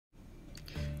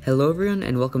Hello everyone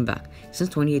and welcome back. Since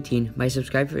 2018, my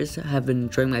subscribers have been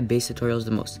enjoying my base tutorials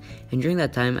the most, and during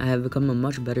that time I have become a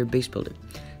much better base builder.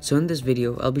 So in this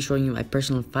video, I'll be showing you my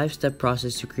personal 5-step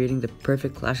process to creating the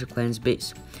perfect Clash of Clans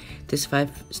base. This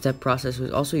 5-step process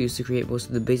was also used to create most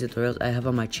of the base tutorials I have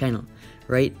on my channel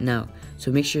right now,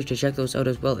 so make sure to check those out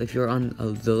as well if you're on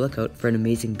the lookout for an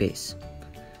amazing base.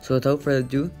 So without further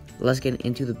ado, let's get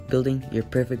into building your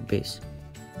perfect base.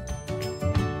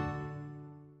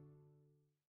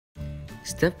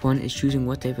 Step 1 is choosing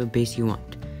what type of base you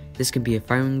want. This can be a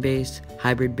farming base,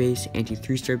 hybrid base,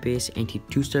 anti-3-star base,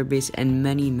 anti-2-star base, and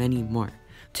many more.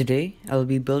 Today, I will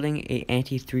be building a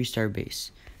anti-3-star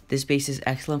base. This base is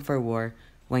excellent for war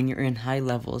when you're in high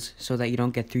levels so that you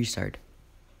don't get 3-starred.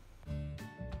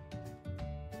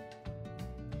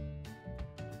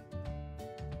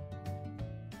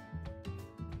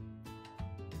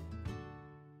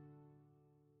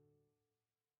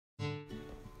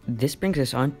 This brings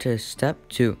us on to step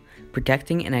 2,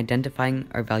 protecting and identifying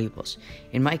our valuables.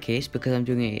 In my case, because I'm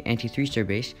doing an anti-3-star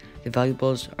base, the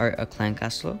valuables are a clan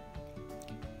castle,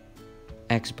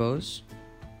 X-bows,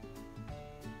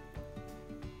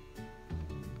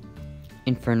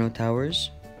 Inferno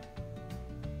towers,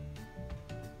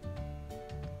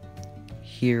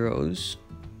 heroes,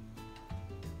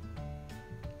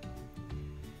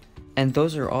 and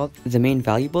those are all the main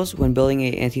valuables when building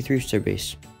an anti-3-star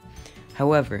base.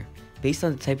 However, based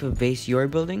on the type of base you are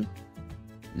building,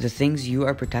 the things you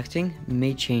are protecting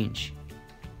may change.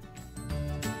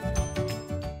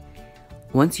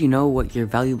 Once you know what your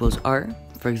valuables are,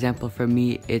 for example for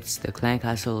me it's the clan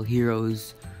castle,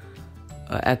 heroes,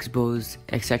 X-bows,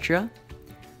 etc.,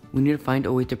 we need to find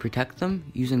a way to protect them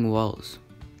using walls.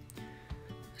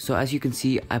 So as you can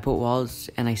see, I put walls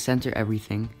and I center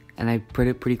everything and I put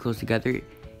it pretty close together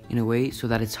in a way so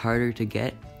that it's harder to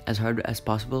get, as hard as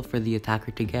possible for the attacker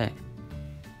to get.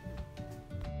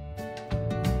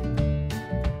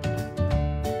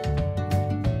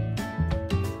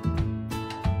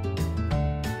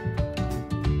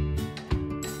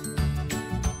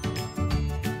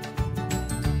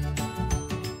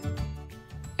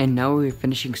 And now we're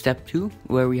finishing step 2,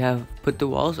 where we have put the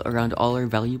walls around all our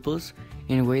valuables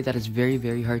in a way that is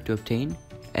very hard to obtain,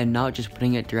 and not just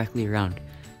putting it directly around.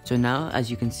 So now, as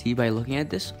you can see by looking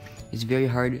at this, it's very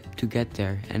hard to get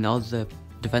there, and all the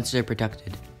defenses are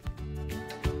protected.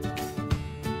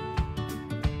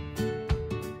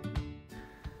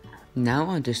 Now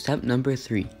on to step number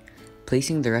 3,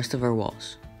 placing the rest of our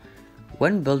walls.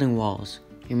 When building walls,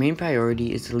 your main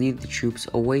priority is to leave the troops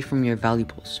away from your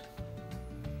valuables.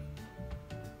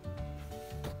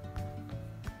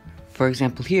 For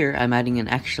example, here I'm adding an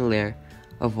extra layer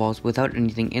of walls without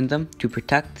anything in them to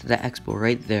protect the X-bow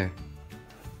right there.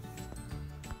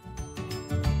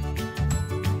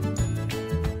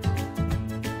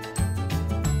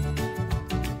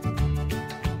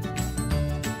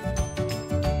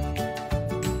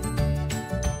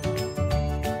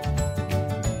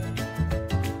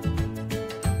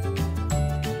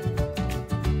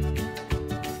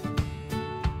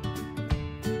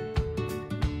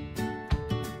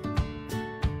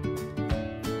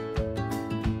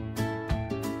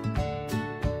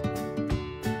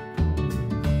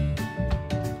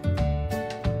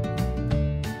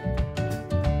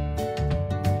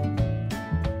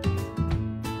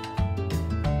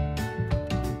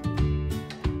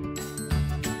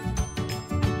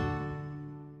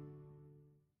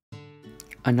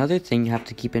 Another thing you have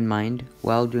to keep in mind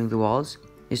while doing the walls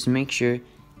is to make sure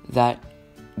that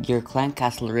your clan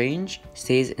castle range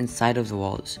stays inside of the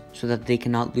walls so that they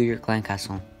cannot loot your clan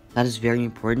castle. That is very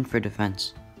important for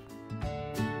defense.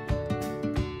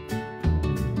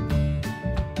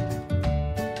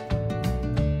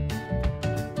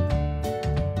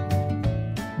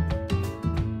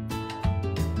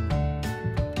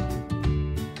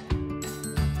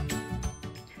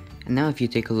 Now if you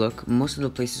take a look, most of the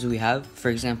places we have, for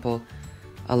example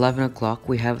 11 o'clock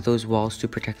we have those walls to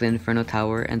protect the Inferno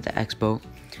tower and the X-bow.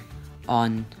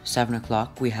 On 7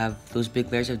 o'clock we have those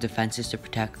big layers of defenses to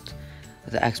protect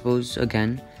the X-bows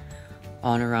again.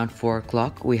 On around 4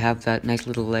 o'clock we have that nice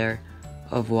little layer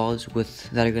of walls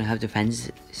that are going to have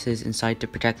defenses inside to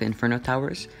protect the Inferno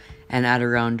towers. And at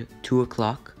around 2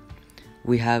 o'clock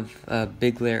we have a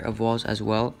big layer of walls as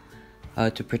well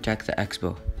to protect the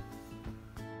X-bow.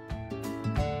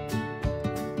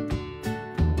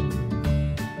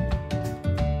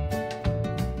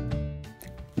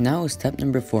 Now is step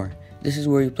number 4. This is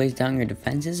where you place down your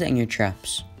defenses and your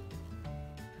traps.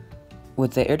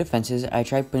 With the air defenses, I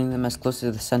tried putting them as close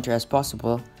to the center as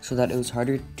possible so that it was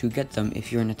harder to get them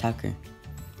if you're an attacker.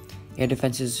 Air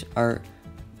defenses are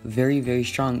very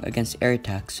strong against air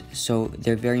attacks, so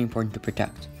they're very important to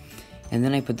protect. And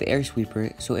then I put the air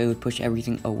sweeper so it would push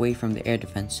everything away from the air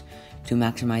defense to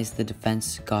maximize the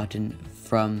defense gotten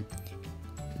from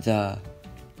the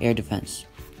air defense.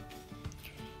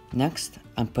 Next,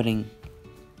 I'm putting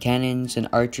cannons and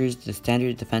archers, the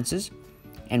standard defenses,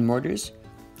 and mortars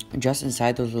just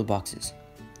inside those little boxes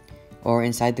or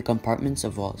inside the compartments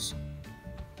of walls.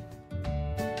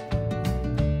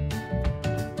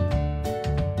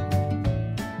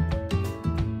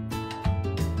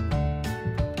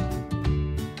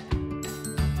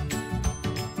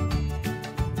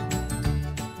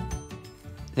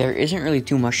 There isn't really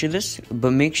too much to this,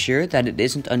 but make sure that it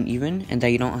isn't uneven and that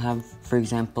you don't have, for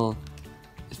example,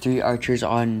 3 archers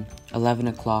on 11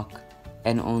 o'clock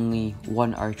and only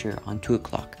 1 archer on 2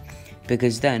 o'clock,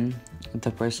 because then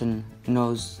the person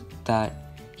knows that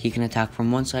he can attack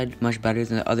from one side much better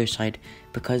than the other side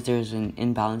because there's an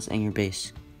imbalance in your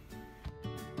base.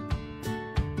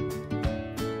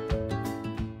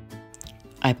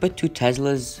 I put 2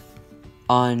 Teslas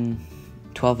on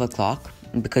 12 o'clock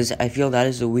because I feel that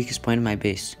is the weakest point of my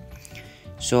base.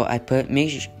 So I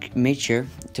made sure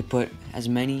to put as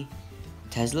many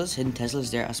hidden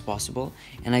Teslas there as possible,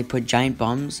 and I put giant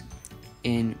bombs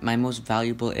in my most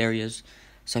valuable areas,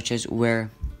 such as where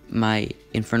my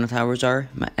Inferno Towers are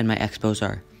and my Expos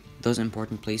are. Those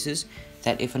important places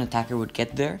that if an attacker would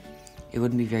get there, it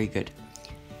wouldn't be very good.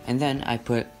 And then I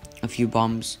put a few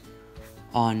bombs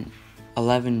on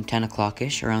 10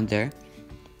 o'clock-ish, around there,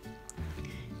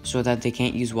 so that they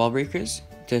can't use wall breakers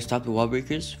to stop the wall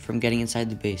breakers from getting inside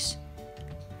the base.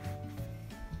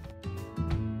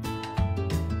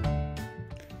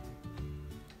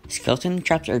 Skeleton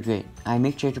traps are great. I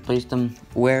make sure to place them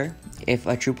where, if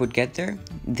a troop would get there,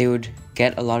 they would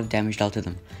get a lot of damage dealt to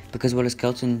them. Because what a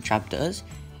skeleton trap does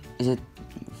is it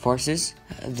forces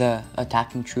the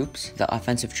attacking troops, the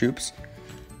offensive troops,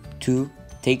 to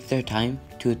take their time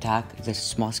to attack the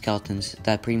small skeletons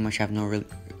that pretty much have no real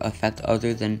effect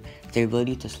other than their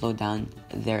ability to slow down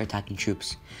their attacking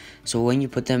troops. So when you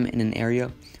put them in an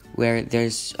area where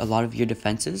there's a lot of your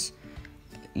defenses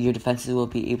will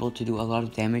be able to do a lot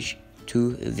of damage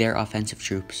to their offensive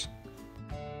troops.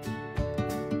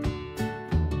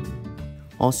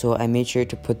 Also, I made sure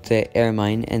to put the air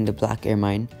mine and the black air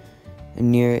mine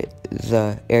near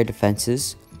the air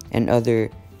defenses and other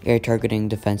air targeting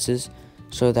defenses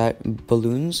so that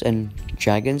balloons and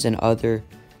dragons and other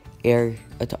air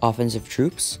offensive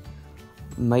troops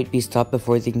might be stopped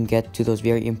before they can get to those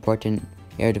very important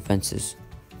air defenses.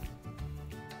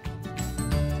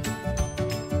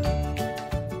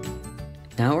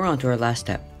 Now we're on to our last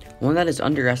step, one that is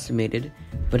underestimated,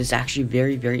 but is actually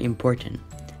very important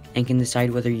and can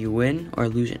decide whether you win or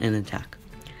lose an attack.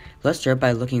 Let's start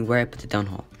by looking where I put the town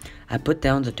hall. I put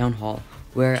down the town hall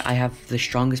where I have the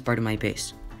strongest part of my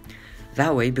base.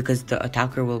 That way, because the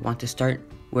attacker will want to start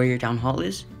where your town hall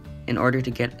is in order to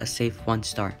get a safe 1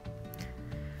 star.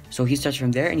 So he starts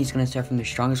from there, and he's going to start from the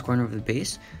strongest corner of the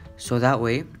base, so that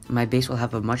way my base will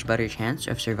have a much better chance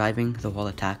of surviving the wall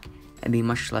attack and be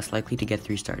much less likely to get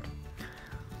 3-starred.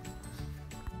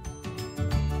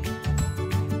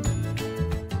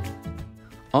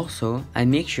 Also, I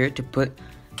make sure to put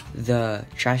the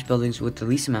trash buildings with the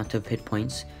least amount of hit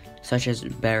points, such as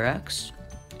barracks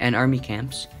and army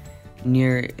camps,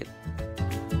 near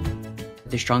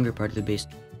the stronger part of the base.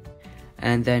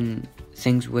 And then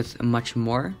things with much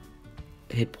more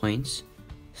hit points,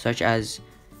 such as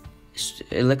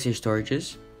elixir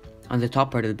storages, on the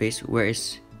top part of the base, where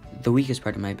it's the weakest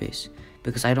part of my base,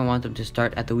 because I don't want them to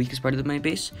start at the weakest part of my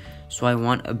base, so I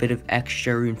want a bit of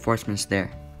extra reinforcements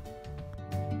there.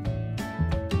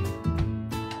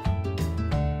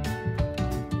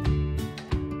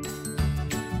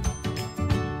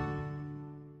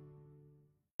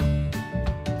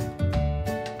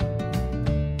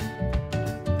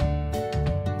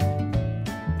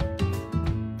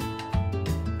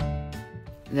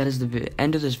 That is the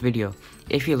end of this video.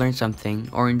 If you learned something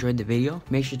or enjoyed the video,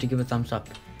 make sure to give a thumbs up.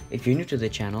 If you're new to the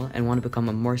channel and want to become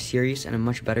a more serious and a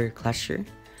much better clasher,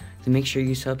 then make sure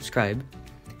you subscribe.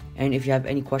 And if you have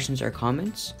any questions or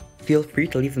comments, feel free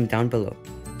to leave them down below.